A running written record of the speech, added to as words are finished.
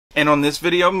And on this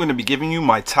video, I'm going to be giving you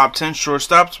my top 10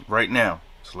 shortstops right now.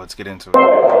 So let's get into it.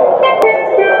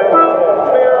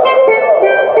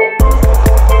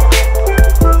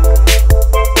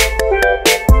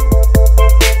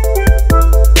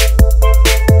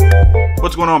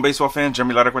 What's going on, baseball fans?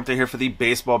 Jeremy Laracuente here for the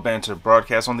Baseball Banter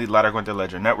Broadcast on the Laracuente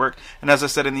Ledger Network. And as I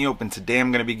said in the open, today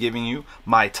I'm going to be giving you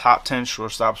my top 10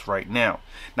 shortstops right now.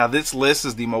 Now, this list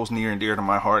is the most near and dear to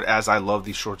my heart as I love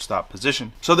the shortstop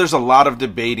position. So there's a lot of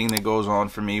debating that goes on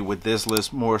for me with this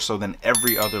list, more so than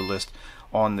every other list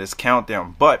on this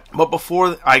countdown. But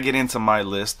before I get into my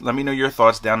list, let me know your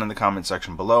thoughts down in the comment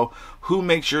section below. Who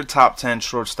makes your top 10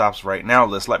 shortstops right now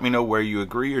list? Let me know where you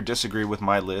agree or disagree with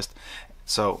my list.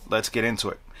 So let's get into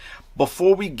it.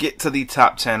 Before we get to the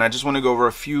top 10, I just want to go over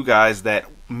a few guys that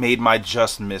made my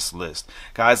just miss list.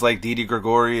 Guys like Didi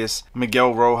Gregorius,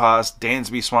 Miguel Rojas,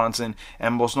 Dansby Swanson,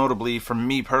 and most notably for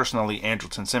me personally,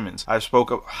 Andrelton Simmons. I've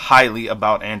spoken highly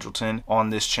about Andrelton on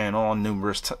this channel on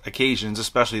numerous occasions,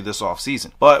 especially this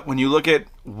offseason. But when you look at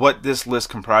what this list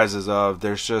comprises of,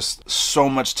 there's just so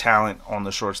much talent on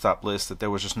the shortstop list that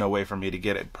there was just no way for me to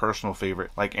get a personal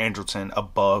favorite like Andrelton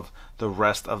above the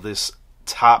rest of this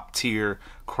top tier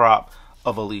crop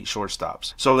of elite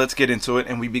shortstops. So let's get into it,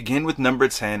 and we begin with number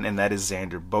 10, and that is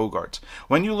Xander Bogaerts.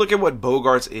 When you look at what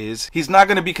Bogaerts is, he's not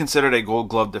going to be considered a Gold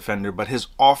Glove defender, but his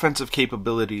offensive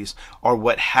capabilities are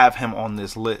what have him on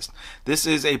this list. This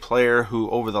is a player who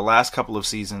over the last couple of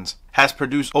seasons has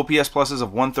produced OPS pluses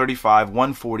of 135,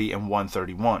 140, and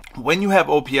 131. When you have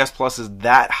OPS pluses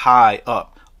that high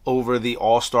up over the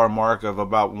all-star mark of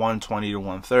about 120 to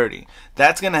 130,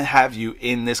 that's going to have you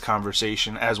in this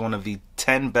conversation as one of the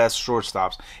 10 best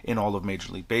shortstops in all of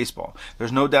Major League Baseball.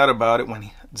 There's no doubt about it.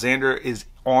 When Xander is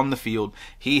on the field,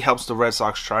 he helps the Red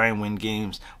Sox try and win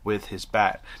games with his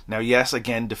bat. Now, yes,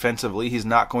 again, defensively, he's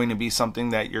not going to be something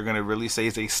that you're going to really say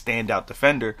is a standout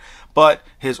defender, but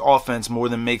his offense more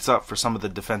than makes up for some of the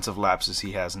defensive lapses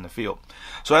he has in the field.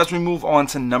 So as we move on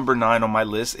to number 9 on my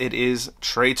list, it is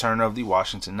Trea Turner of the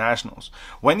Washington Nationals.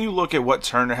 When you look at what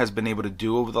Turner has been able to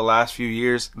do over the last few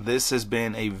years, this has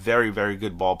been a very, very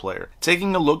good ball player.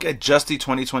 Taking a look at just the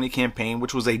 2020 campaign,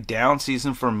 which was a down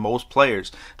season for most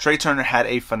players, Trea Turner had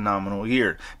a phenomenal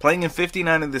year. Playing in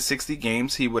 59 of the 60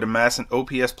 games, he would amass an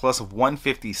OPS plus of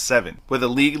 157 with a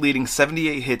league-leading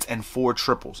 78 hits and 4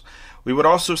 triples. We would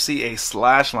also see a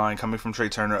slash line coming from Trea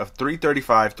Turner of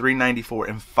 335, 394,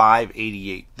 and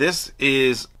 588. This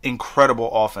is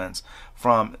incredible offense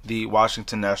from the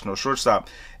Washington Nationals shortstop.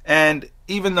 And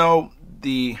even though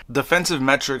the defensive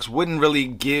metrics wouldn't really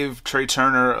give Trea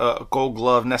Turner a Gold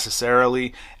Glove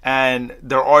necessarily, and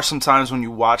there are some times when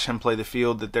you watch him play the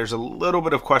field that there's a little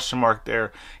bit of question mark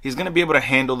there, he's going to be able to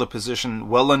handle the position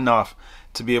well enough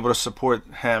to be able to support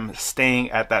him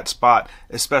staying at that spot,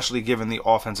 especially given the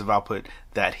offensive output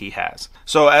that he has.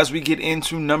 So as we get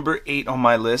into number 8 on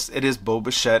my list, it is Bo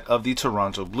Bichette of the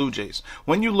Toronto Blue Jays.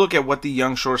 When you look at what the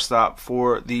young shortstop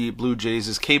for the Blue Jays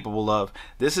is capable of,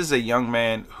 this is a young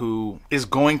man who is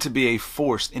going to be a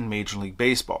force in Major League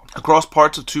Baseball. Across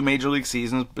parts of 2 Major League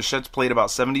seasons, Bichette's played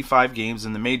about 75 games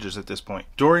in the majors at this point.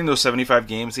 During those 75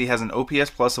 games, he has an OPS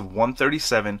plus of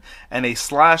 137 and a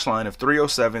slash line of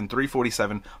 307, 347,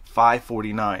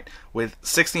 549 with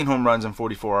 16 home runs and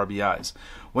 44 RBIs.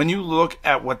 When you look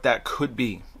at what that could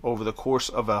be over the course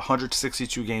of a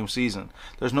 162 game season,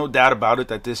 there's no doubt about it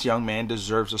that this young man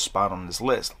deserves a spot on this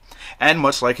list. And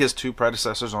much like his 2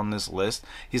 predecessors on this list,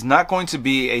 he's not going to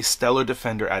be a stellar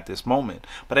defender at this moment,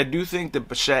 but I do think that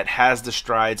Bichette has the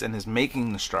strides and is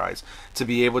making the strides to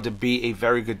be able to be a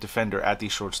very good defender at the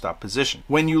shortstop position.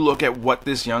 When you look at what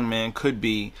this young man could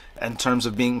be in terms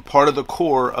of being part of the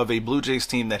core of a Blue Jays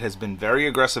team that has been very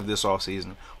aggressive this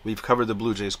offseason, we've covered the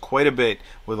Blue Jays quite a bit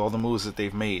with all the moves that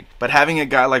they've made, but having a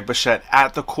guy like Bichette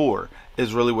at the core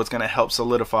is really what's going to help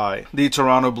solidify the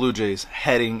Toronto Blue Jays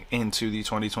heading into the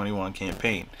 2021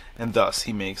 campaign, and thus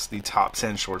he makes the top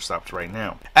 10 shortstops right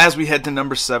now. As we head to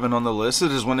number 7 on the list,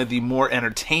 it is one of the more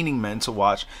entertaining men to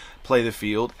watch play the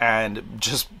field and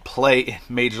just play in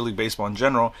Major League Baseball in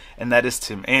general, and that is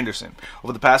Tim Anderson.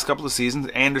 Over the past couple of seasons,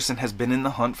 Anderson has been in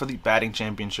the hunt for the batting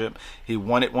championship. He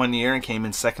won it one year and came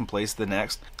in 2nd place the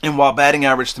next. And while batting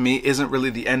average to me isn't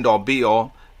really the end-all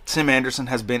be-all, Tim Anderson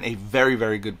has been a very,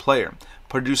 very good player,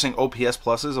 producing OPS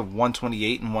pluses of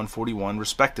 128 and 141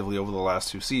 respectively over the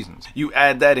last 2 seasons. You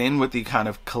add that in with the kind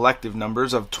of collective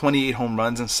numbers of 28 home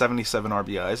runs and 77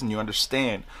 RBIs, and you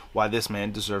understand why this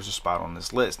man deserves a spot on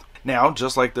this list. Now,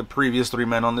 just like the previous 3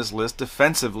 men on this list,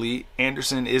 defensively,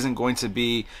 Anderson isn't going to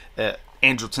be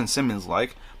Andrelton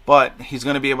Simmons-like, but he's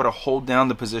going to be able to hold down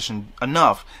the position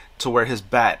enough to where his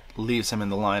bat leaves him in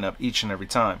the lineup each and every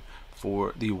time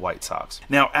for the White Sox.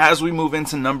 Now, as we move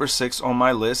into number 6 on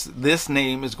my list, this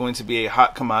name is going to be a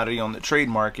hot commodity on the trade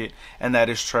market, and that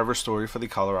is Trevor Story for the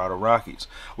Colorado Rockies.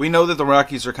 We know that the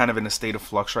Rockies are kind of in a state of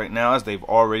flux right now, as they've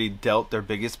already dealt their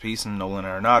biggest piece in Nolan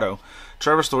Arenado.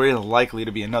 Trevor Story is likely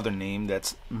to be another name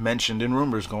that's mentioned in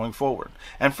rumors going forward,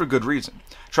 and for good reason.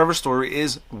 Trevor Story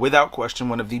is, without question,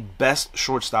 one of the best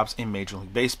shortstops in Major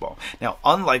League Baseball. Now,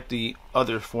 unlike the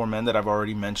other 4 men that I've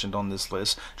already mentioned on this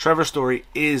list, Trevor Story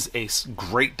is a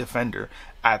great defender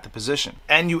at the position.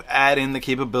 And you add in the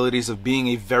capabilities of being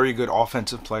a very good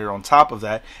offensive player on top of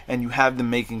that, and you have the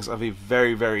makings of a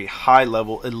very, very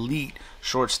high-level elite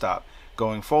shortstop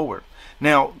going forward.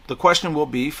 Now, the question will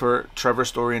be for Trevor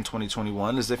Story in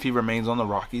 2021 is if he remains on the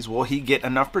Rockies, will he get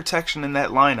enough protection in that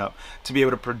lineup to be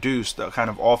able to produce the kind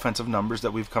of offensive numbers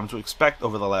that we've come to expect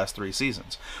over the last 3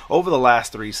 seasons? Over the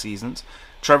last 3 seasons,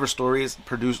 Trevor Story has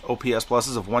produced OPS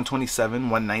pluses of 127,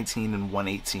 119, and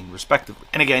 118 respectively.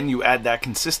 And again, you add that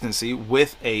consistency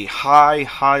with a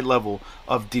high level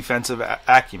of defensive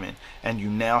acumen, and you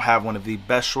now have one of the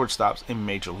best shortstops in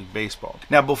Major League Baseball.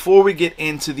 Now, before we get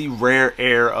into the rare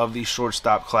air of the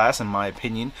shortstop class, in my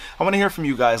opinion, I want to hear from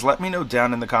you guys. Let me know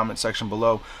down in the comment section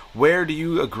below, where do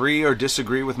you agree or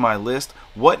disagree with my list?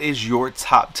 What is your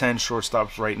top 10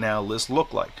 shortstops right now list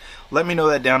look like? Let me know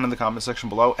that down in the comment section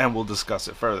below, and we'll discuss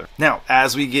it further. Now,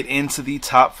 as we get into the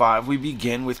top 5, we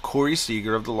begin with Corey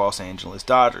Seager of the Los Angeles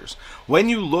Dodgers. When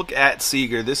you look at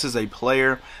Seager, this is a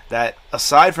player that,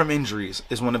 aside from injuries,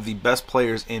 is one of the best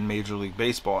players in Major League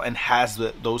Baseball and has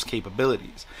those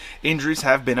capabilities. Injuries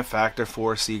have been a factor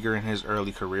for Seager in his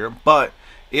early career, but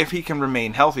if he can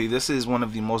remain healthy, this is one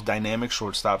of the most dynamic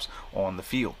shortstops on the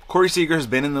field. Corey Seager has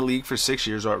been in the league for 6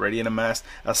 years already and amassed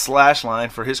a slash line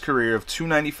for his career of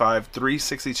 295,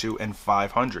 362, and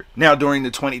 500. Now, during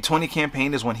the 2020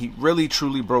 campaign is when he really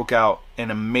truly broke out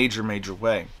in a major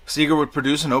way. Seager would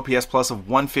produce an OPS plus of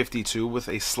 152 with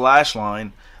a slash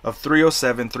line of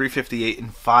 307, 358,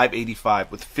 and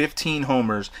 585 with 15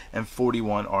 homers and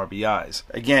 41 RBIs.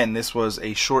 Again, this was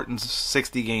a shortened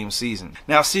 60-game season.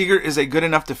 Now, Seager is a good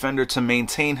enough defender to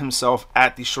maintain himself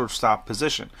at the shortstop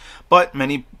position, but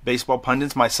many baseball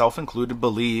pundits, myself included,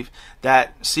 believe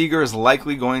that Seager is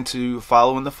likely going to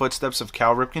follow in the footsteps of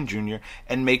Cal Ripken Jr.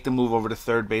 and make the move over to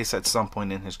third base at some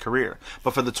point in his career.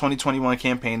 But for the 2021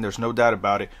 campaign, there's no doubt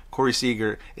about it, Corey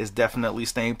Seager is definitely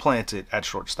staying planted at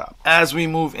shortstop. As we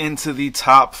move into the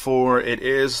top 4, it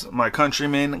is my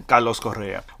countryman, Carlos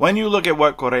Correa. When you look at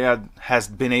what Correa has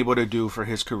been able to do for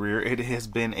his career, it has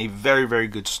been a very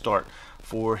good start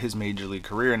for his major league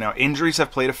career. Now, injuries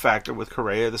have played a factor with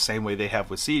Correa the same way they have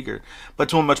with Seager, but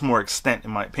to a much more extent,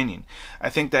 in my opinion. I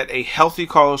think that a healthy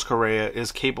Carlos Correa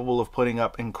is capable of putting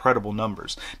up incredible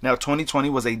numbers. Now, 2020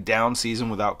 was a down season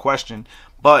without question,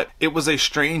 but it was a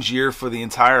strange year for the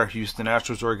entire Houston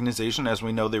Astros organization, as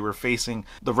we know they were facing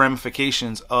the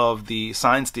ramifications of the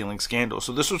sign stealing scandal.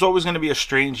 So this was always going to be a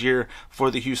strange year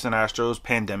for the Houston Astros,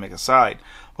 pandemic aside.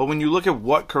 But when you look at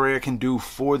what Correa can do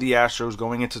for the Astros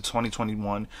going into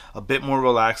 2021, a bit more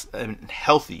relaxed and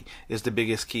healthy is the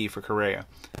biggest key for Correa.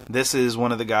 This is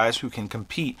one of the guys who can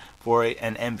compete for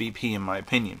an MVP, in my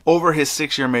opinion. Over his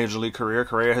 6-year Major League career,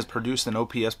 Correa has produced an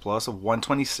OPS plus of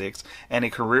 126 and a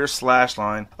career slash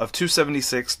line of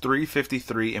 276,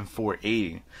 353, and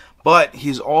 480. But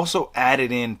he's also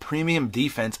added in premium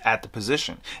defense at the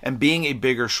position. And being a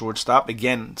bigger shortstop,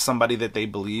 again, somebody that they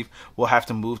believe will have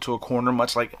to move to a corner,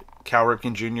 much like Cal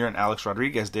Ripken Jr. and Alex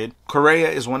Rodriguez did.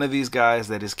 Correa is one of these guys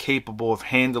that is capable of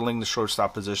handling the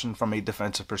shortstop position from a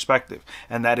defensive perspective.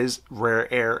 And that is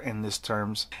rare air in this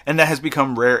terms. And that has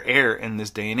become rare air in this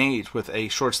day and age with a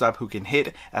shortstop who can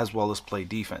hit as well as play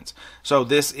defense. So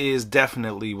this is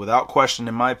definitely, without question,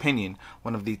 in my opinion,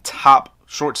 one of the top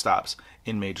shortstops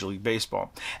in Major League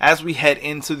Baseball. As we head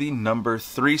into the number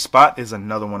 3 spot is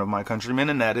another one of my countrymen,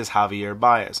 and that is Javier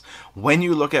Baez. When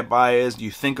you look at Baez, you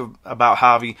think about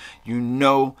Javi, you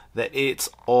know that it's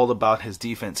all about his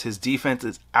defense. His defense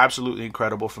is absolutely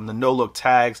incredible, from the no-look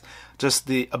tags, just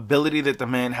the ability that the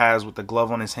man has with the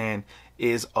glove on his hand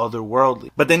is otherworldly.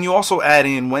 But then you also add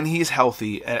in, when he's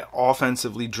healthy and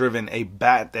offensively driven, a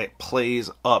bat that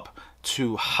plays up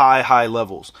to high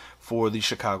levels for the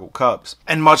Chicago Cubs.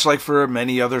 And much like for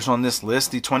many others on this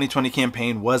list, the 2020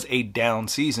 campaign was a down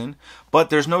season, but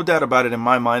there's no doubt about it in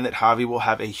my mind that Javi will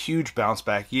have a huge bounce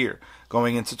back year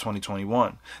going into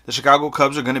 2021. The Chicago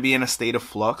Cubs are going to be in a state of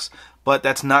flux, but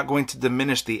that's not going to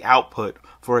diminish the output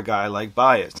for a guy like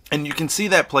Baez. And you can see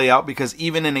that play out because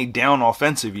even in a down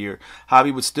offensive year,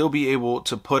 Javi would still be able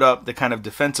to put up the kind of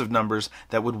defensive numbers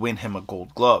that would win him a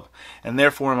Gold Glove. And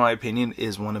therefore, in my opinion,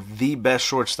 is one of the best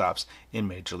shortstops in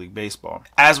Major League Baseball.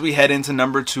 As we head into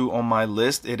number 2 on my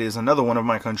list, it is another one of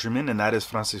my countrymen, and that is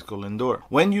Francisco Lindor.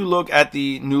 When you look at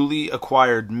the newly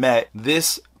acquired Met,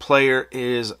 this player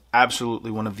is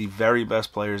absolutely one of the very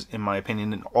best players, in my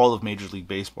opinion, in all of Major League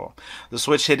Baseball. The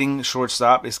switch hitting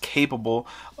shortstop is capable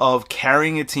of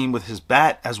carrying a team with his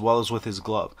bat as well as with his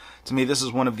glove. To me, this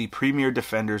is one of the premier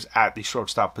defenders at the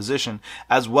shortstop position,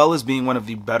 as well as being one of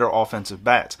the better offensive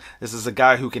bats. This is a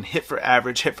guy who can hit for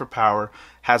average, hit for power,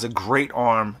 has a great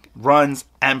arm, runs,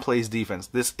 and plays defense.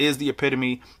 This is the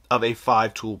epitome of a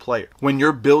 5-tool player. When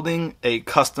you're building a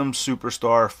custom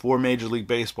superstar for Major League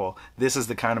Baseball, this is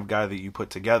the kind of guy that you put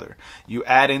together. You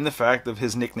add in the fact of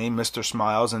his nickname, Mr.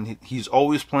 Smiles, and he's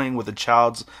always playing with a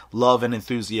child's love and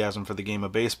enthusiasm for the game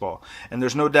of baseball. And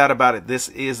there's no doubt about it, this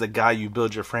is the guy you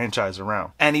build your franchise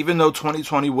around. And even though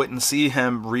 2020 wouldn't see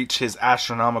him reach his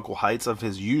astronomical heights of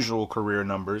his usual career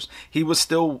numbers, he was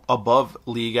still above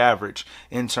league average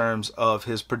in terms of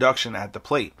his production at the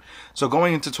plate. So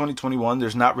going into 2021,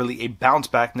 there's not really a bounce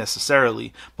back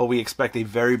necessarily, but we expect a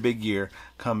very big year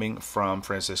coming from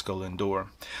Francisco Lindor.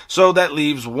 So that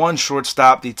leaves one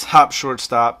shortstop, the top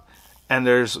shortstop, and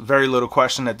there's very little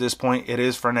question at this point. It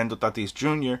is Fernando Tatis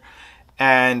Jr.,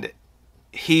 and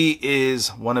he is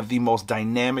one of the most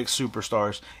dynamic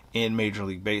superstars in Major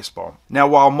League Baseball. Now,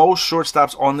 while most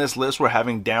shortstops on this list were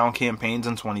having down campaigns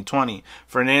in 2020,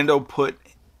 Fernando put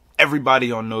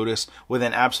everybody on notice with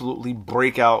an absolutely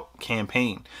breakout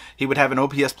campaign. He would have an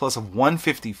OPS plus of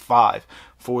 155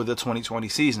 for the 2020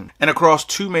 season. And across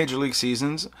 2 Major League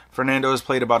seasons, Fernando has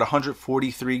played about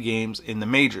 143 games in the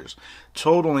majors,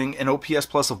 totaling an OPS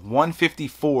plus of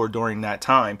 154 during that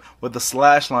time, with a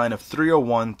slash line of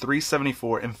 301,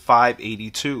 374, and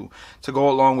 582 to go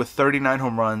along with 39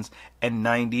 home runs and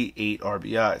 98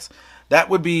 RBIs. That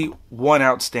would be one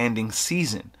outstanding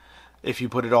season if you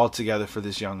put it all together for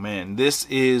this young man. This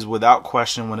is without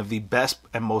question one of the best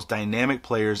and most dynamic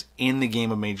players in the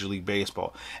game of Major League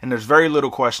Baseball. And there's very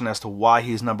little question as to why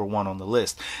he's number 1 on the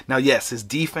list. Now, yes, his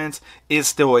defense is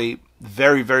still a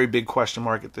very, very big question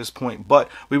mark at this point, but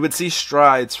we would see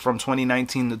strides from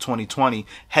 2019 to 2020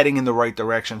 heading in the right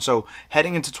direction. So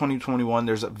heading into 2021,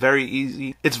 it's very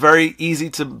easy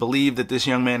to believe that this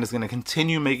young man is going to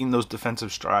continue making those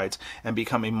defensive strides and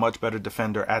become a much better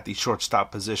defender at the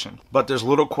shortstop position. But there's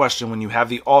little question, when you have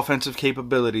the offensive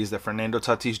capabilities that Fernando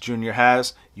Tatis Jr.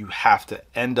 has, you have to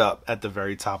end up at the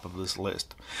very top of this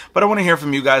list. But I want to hear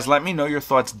from you guys. Let me know your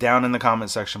thoughts down in the comment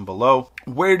section below.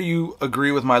 Where do you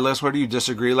agree with my list? Where do you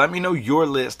disagree? Let me know your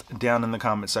list down in the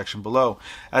comment section below.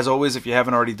 As always, if you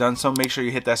haven't already done so, make sure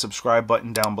you hit that subscribe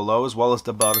button down below, as well as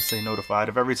the bell to stay notified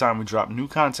of every time we drop new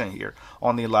content here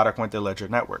on the Laracuente Ledger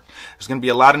Network. There's going to be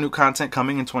a lot of new content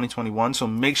coming in 2021, so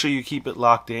make sure you keep it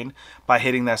locked in by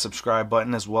hitting that subscribe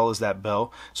button as well as that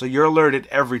bell, so you're alerted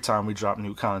every time we drop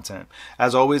new content.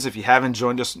 As always, if you haven't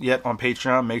joined us yet on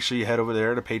Patreon, make sure you head over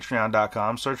there to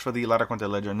patreon.com, search for the Laracuente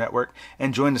Ledger Network,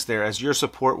 and join us there, as your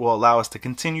support will allow us to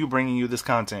continue bringing you this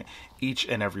content each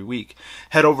and every week.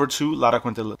 Head over to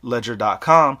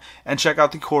laracuenteledger.com and check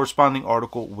out the corresponding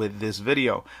article with this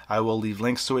video. I will leave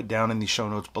links to it down in the show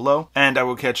notes below, and I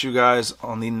will catch you guys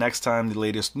on the next time the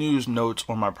latest news, notes,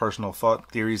 or my personal thought,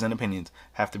 theories, and opinions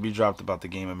have to be dropped about the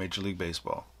game of Major League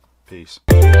Baseball. Peace.